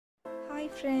Hi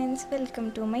friends,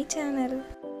 welcome to my channel.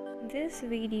 This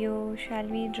video, shall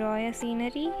we draw a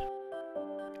scenery?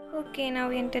 Okay,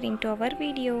 now enter into our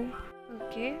video.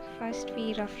 Okay, first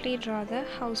we roughly draw the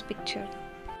house picture.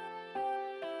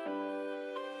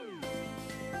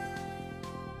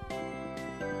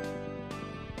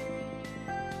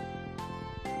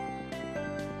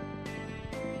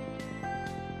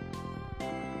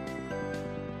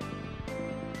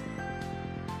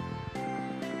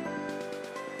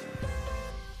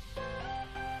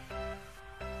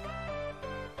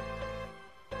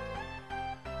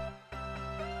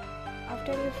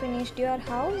 After you finished your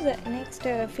house, next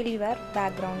fill your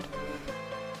background.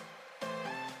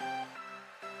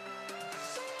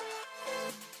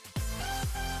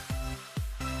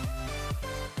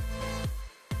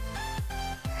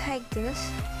 Like this,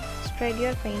 spread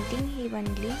your painting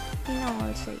evenly in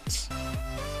all sides.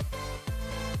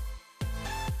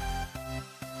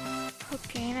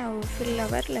 Okay, now fill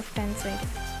our left hand side.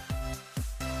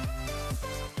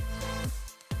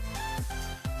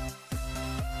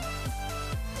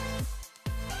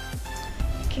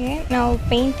 Okay, now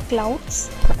paint clouds.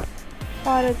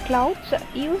 For clouds,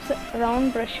 use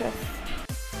round brushes.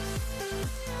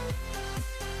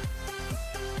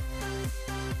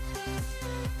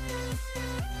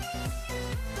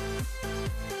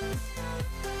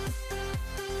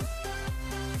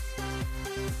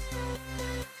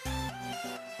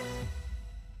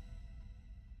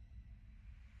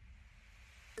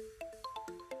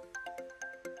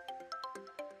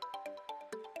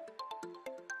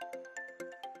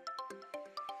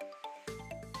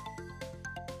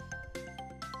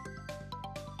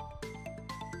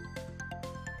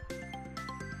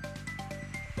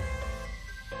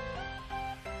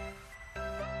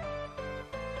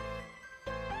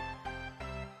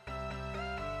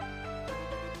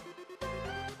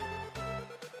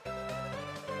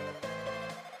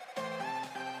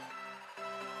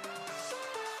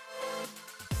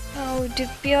 Now dip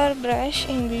your brush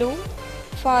in blue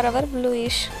for our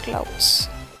bluish clouds.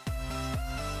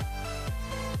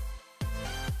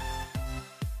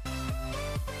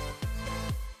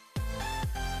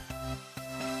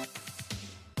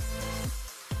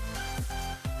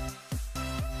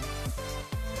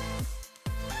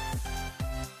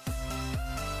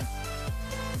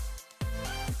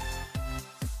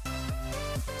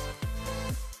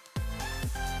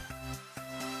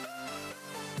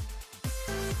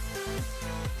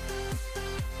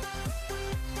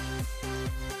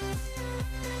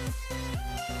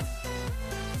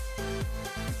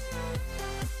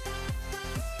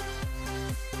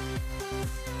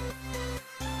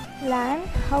 Learn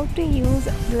how to use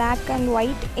black and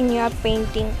white in your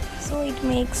painting, so it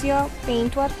makes your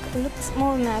paintwork looks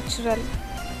more natural.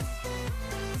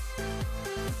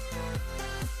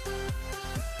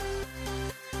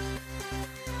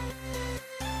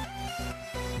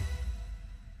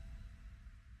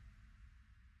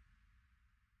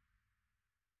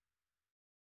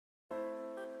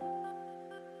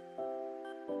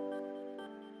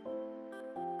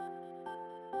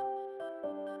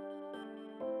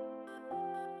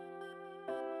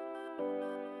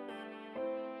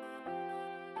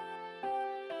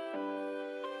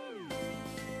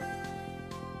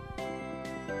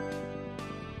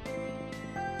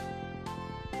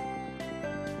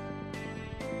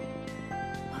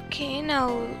 Okay,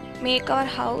 now make our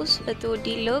house with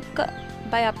woody look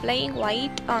by applying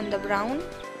white on the brown.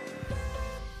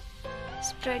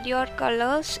 Spread your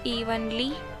colors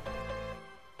evenly.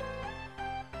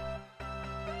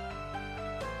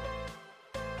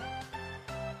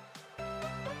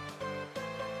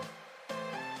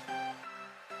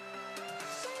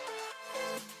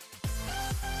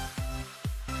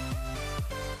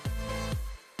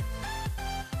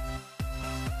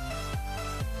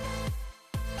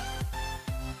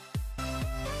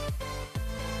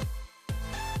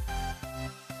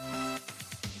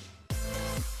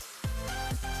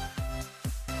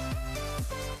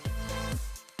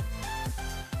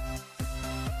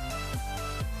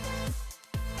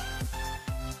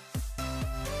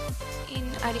 In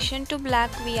addition to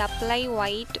black, we apply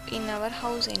white in our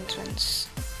house entrance.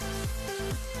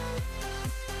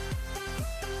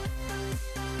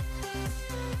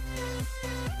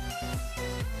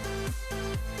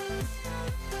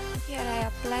 Here I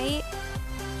apply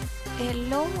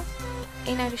yellow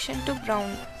in addition to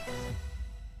brown.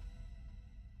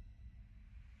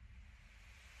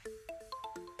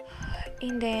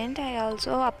 In the end, I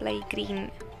also apply green.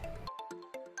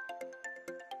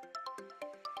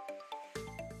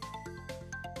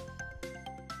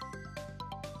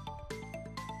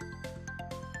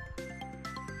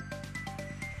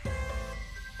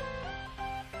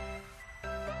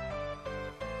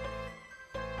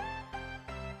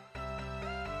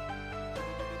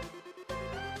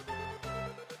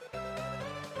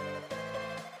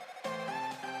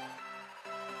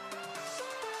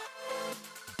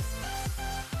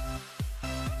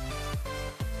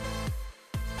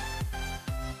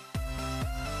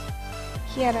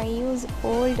 Here I use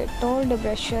old told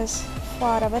brushes for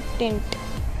our tint.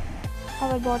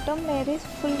 Our bottom layer is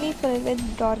fully filled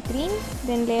with dark green,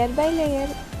 then layer by layer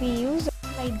we use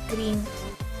light green.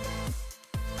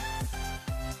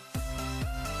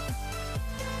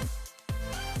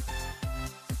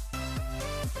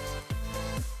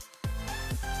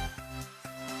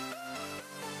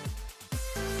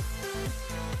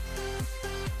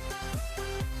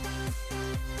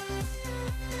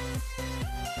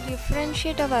 To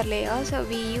differentiate our layers,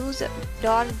 we use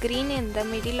dark green in the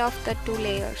middle of the two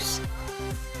layers.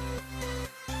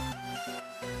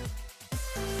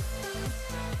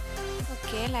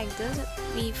 Okay, like this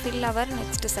we fill our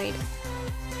next side.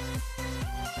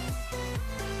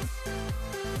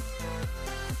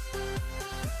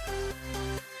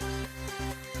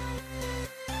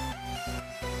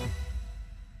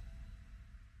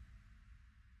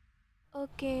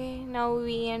 Okay, now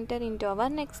we enter into our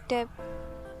next step.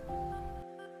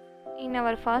 In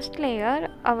our first layer,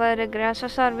 our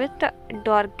grasses are with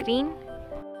dark green.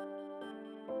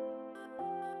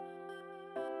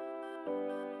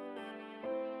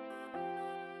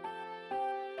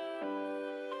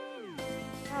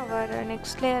 Our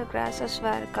next layer grasses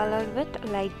were colored with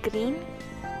light green.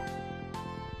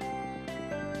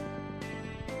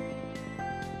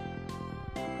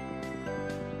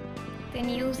 Then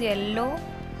use yellow.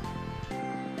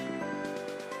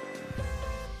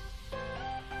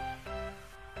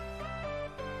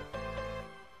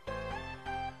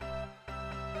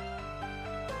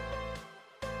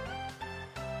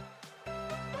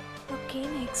 Okay,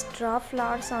 next draw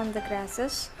flowers on the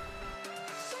grasses.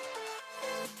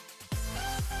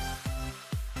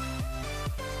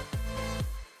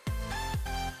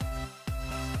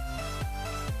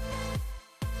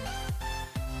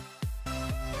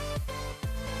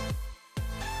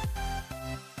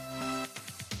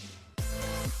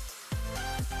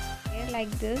 Like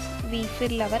this, we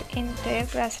fill our entire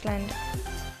grassland.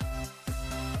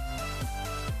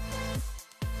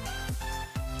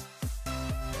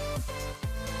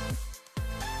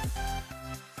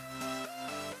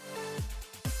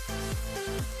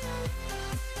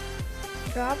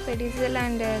 Drop pedicel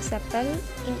and sepal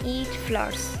in each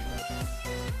flowers.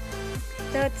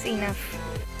 That's enough.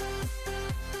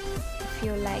 If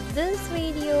you like this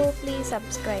video, please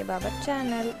subscribe our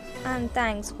channel and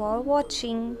thanks for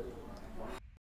watching.